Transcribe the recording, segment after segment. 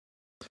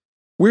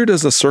where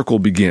does a circle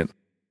begin?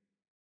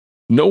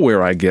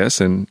 Nowhere, I guess,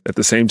 and at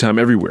the same time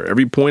everywhere.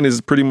 Every point is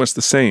pretty much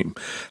the same.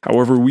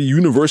 However, we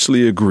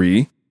universally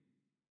agree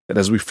that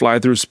as we fly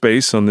through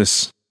space on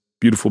this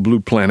beautiful blue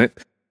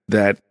planet,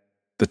 that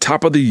the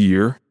top of the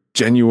year,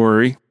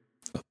 January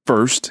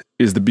 1st,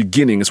 is the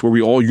beginning. It's where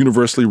we all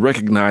universally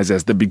recognize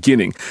as the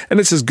beginning.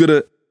 And it's as good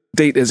a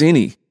date as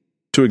any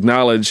to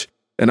acknowledge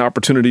an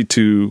opportunity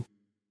to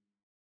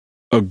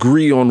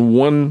agree on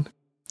one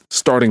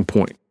starting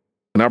point,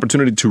 an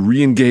opportunity to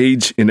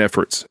re-engage in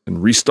efforts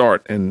and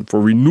restart and for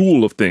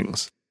renewal of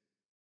things.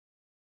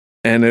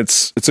 And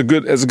it's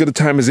as good a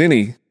time as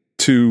any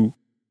to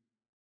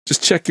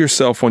just check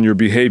yourself on your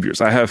behaviors.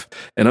 I have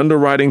an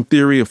underwriting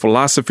theory, a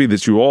philosophy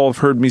that you all have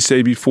heard me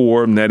say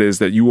before, and that is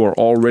that you are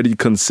already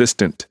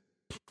consistent.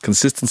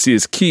 Consistency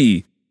is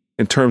key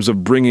in terms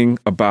of bringing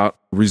about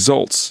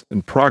results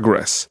and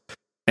progress.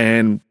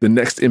 And the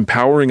next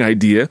empowering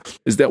idea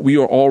is that we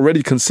are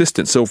already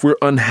consistent. So if we're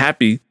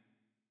unhappy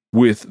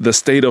with the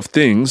state of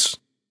things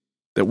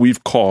that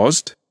we've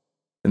caused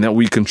and that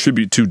we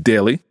contribute to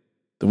daily,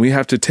 then we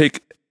have to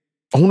take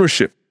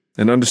ownership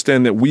and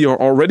understand that we are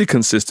already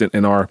consistent,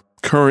 and our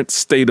current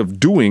state of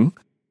doing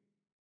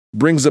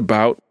brings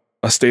about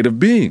a state of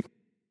being.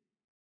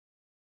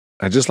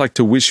 I'd just like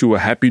to wish you a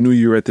happy new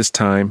year at this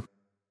time.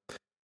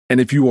 And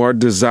if you are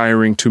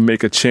desiring to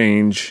make a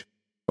change,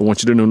 I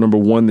want you to know, number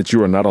one, that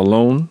you are not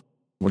alone.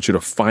 I want you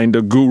to find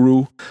a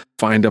guru,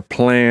 find a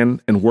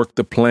plan, and work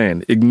the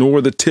plan.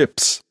 Ignore the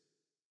tips.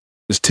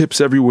 There's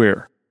tips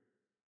everywhere.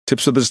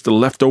 Tips are just the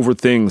leftover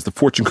things, the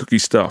fortune cookie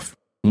stuff.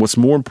 And what's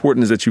more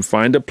important is that you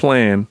find a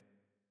plan,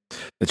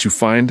 that you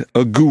find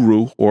a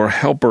guru or a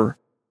helper,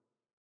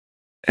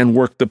 and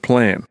work the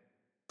plan.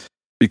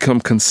 Become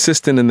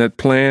consistent in that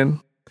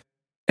plan,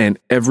 and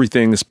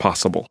everything is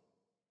possible.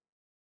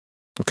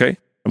 Okay?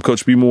 I'm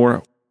Coach B.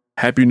 Moore.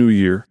 Happy New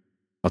Year.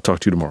 I'll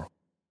talk to you tomorrow.